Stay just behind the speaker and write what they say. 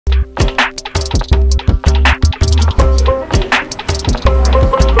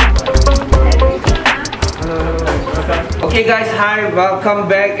Hey guys, hi, welcome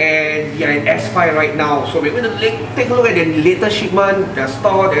back, and we are in S5 right now. So we're going to take a look at the latest shipment, the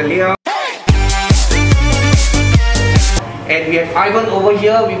store, the layout. And we have Ivan over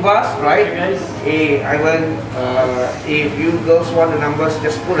here with us, right? Hi guys. Hey Ivan, if you girls want the numbers,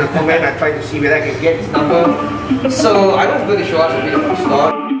 just put a comment. I try to see whether I can get his number. So Ivan's going to show us a bit of the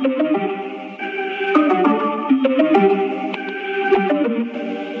store.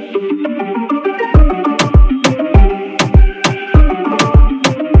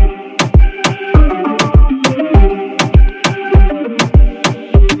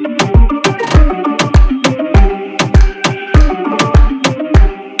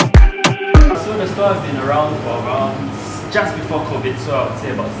 I've been around for just before COVID, so I would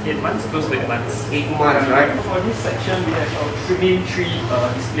say about 8 months, close to 8 months. 8 months, right? For this section, we have our main three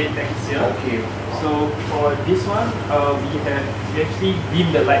display tanks here. Okay. So for this one, we actually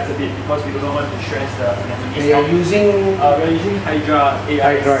dim the lights a bit because we do not want to stress the anemones. We're using Hydra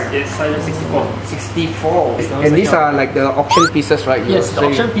AI. Yes, Hydra 64. 64. And these are like the auction pieces, right? Yes, the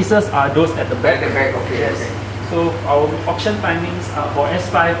auction pieces are those at the back. At the back, okay. Yes. Okay. So our auction timings for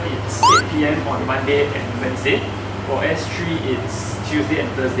S5 it's 8 PM on Monday and Wednesday. For S3 it's Tuesday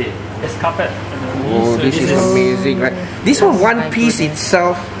and Thursday. There's carpet. Oh, so this is amazing, right? This one piece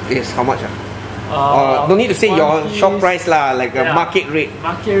itself is how much? No need to say your shop price lah, like a market rate.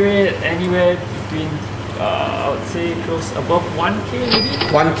 Market rate anywhere between I would say close above 1K maybe.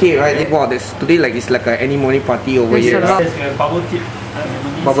 1K, right? Yeah. Wow, there's today like it's like an anemone party over here. Yes, we have bubble tip.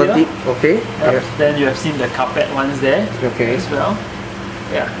 Bubble tip, okay. Yes. Then you have seen the carpet ones there, okay, as well.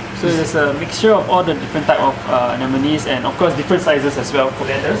 Yeah. So there's a mixture of all the different type of anemones and of course different sizes as well for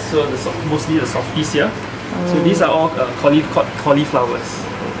letters. So mostly the softies here. So these are all cauliflowers.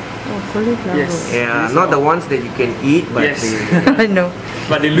 Oh, cauliflowers. Yes. Yeah, not the ones that you can eat, but yes. I know.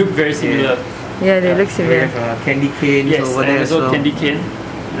 But they look very similar. Yeah, they look similar. We have candy canes over there. Yes, and also candy cane.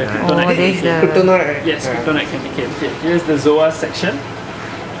 The kryptonite. There's the kryptonite. Yes, kryptonite candy cane. Okay, here's the zoa section,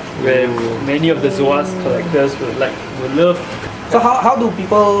 where many of the zoas collectors will love. So how do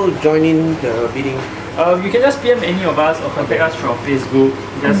people join in the bidding? You can just PM any of us or contact us through our Facebook.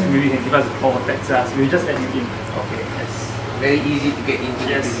 Just maybe you can give us a call or text us. We'll just add you in. Okay. Yes. Very easy to get into.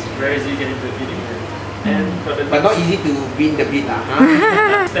 Yes, the bidding. very easy to get into the bidding. And for the but not easy to win the bid,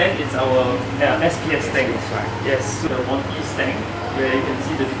 huh? Tank is our SPS tank. Right. Yes, so the Monty's tank, where you can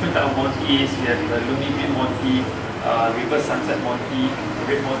see the different type of Monty's. We have the Lumi Green Monty, Reverse Sunset Monty,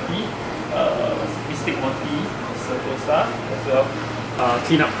 Red Monty, Mystic Monty, Cercosa as well.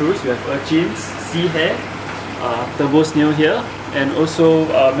 Cleanup Cruise, we have urchins, sea hare, turbo snail here, and also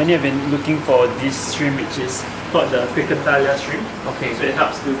many have been looking for this shrimp, which is called the Quickentalia shrimp. Okay. So it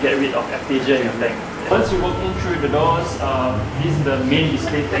helps to get rid of aphasia in your tank. Once you walk in through the doors, this is the main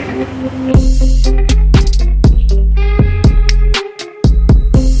display tank.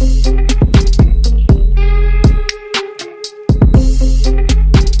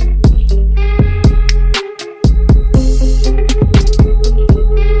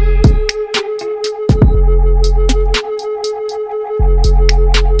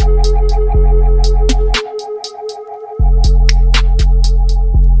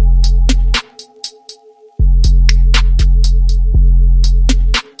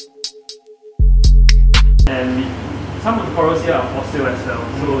 Some of the corals here are for sale as well,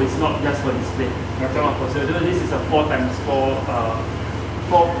 so it's not just for display. Some are for sale. This is a 4x4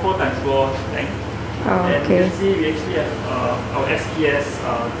 tank. Oh, and okay. you can see we actually have our SPS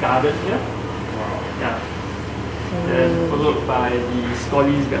garden here. Yeah. Then followed by the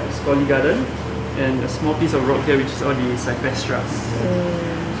Scully garden, and a small piece of rock here, which is all the Cyphestras.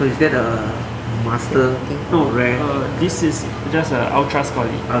 So is that a master? No, rare. This is just an Ultra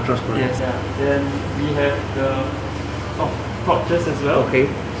Scully. Ultra Scully. Yes. Yeah. Then we have the torches as well. Okay.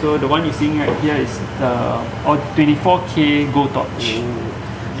 So the one you're seeing right here is the 24K gold torch.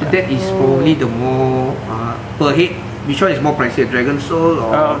 So that is probably the more per head. Which one is more pricey, Dragon Soul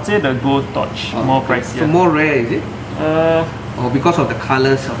or? I would say the gold torch more pricier. So more rare, is it? Or because of the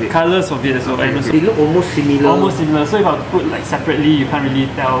colours of it? Colours of it as well. Okay. They look almost similar. Almost similar. So if I were to put like separately, you can't really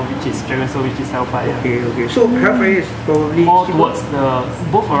tell which is Dragon Soul, which is Hellfire. Okay, okay. So Hellfire is probably more towards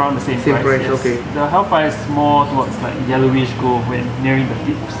both around the same price. Yes. Okay. The Hellfire is more towards like yellowish gold when nearing the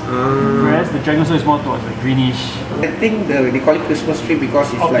tips. Whereas the Dragon Soul is more towards the greenish. I think they call it Christmas tree because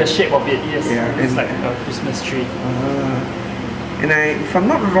it's of like the shape of it. Yes, yeah, it's like a Christmas tree. And if I'm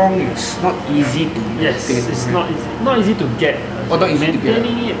not wrong, it's not easy to yes, maintain, it's right? not easy to get. Oh, not easy to get.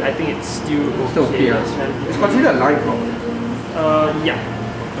 Maintaining it, I think it's still okay. It's considered a live rock. Yeah.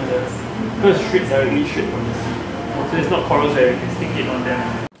 Because straight directly straight from the sea. So it's not corals where you can stick it on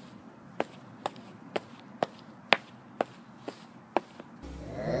them.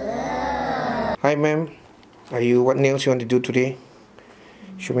 Hi, ma'am. What nails you want to do today?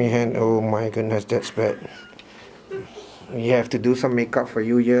 Show me your hand. Oh my goodness, that's bad. We have to do some makeup for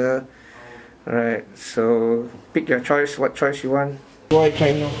you here. Alright, so pick your choice. What choice you want? What are you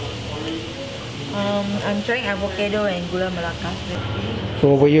trying now? I'm trying avocado and gula melaka.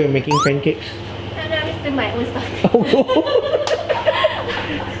 So over here, making pancakes? No, I'm just doing my own stuff. Oh no!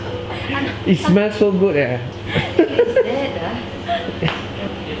 It smells so good, eh?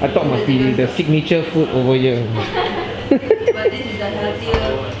 I thought must be the signature food over here. But this is a healthier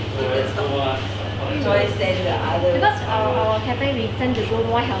choice than the other. Because our cafe we tend to go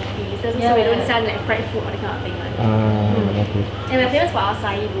more healthy, so we don't sell like fried food or that kind of thing. Okay. And we're famous for our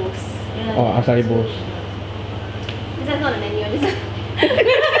acai bowls. Oh, acai bowls. This is not a menu. This is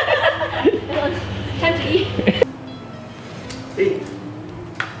time to eat. Hey.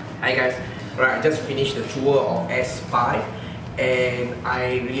 Hi guys. Right, I just finished the tour of S5 and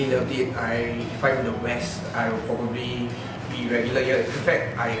I really loved it. If I'm in the West, I will probably be regular here. In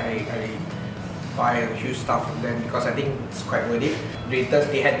fact, I buy a huge stuff from them because I think it's quite worth it. Reefers,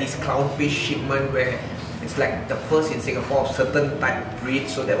 they had this clownfish shipment where it's like the first in Singapore of certain type of breed,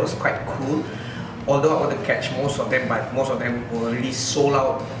 so that was quite cool. Although I want to catch most of them, but most of them were already sold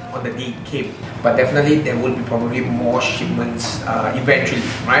out on the day it came. But definitely there will be probably more shipments eventually,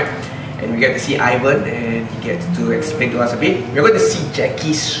 right? And we get to see Ivan and he gets to explain to us a bit. We're going to see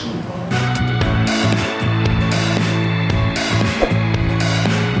Jackie soon.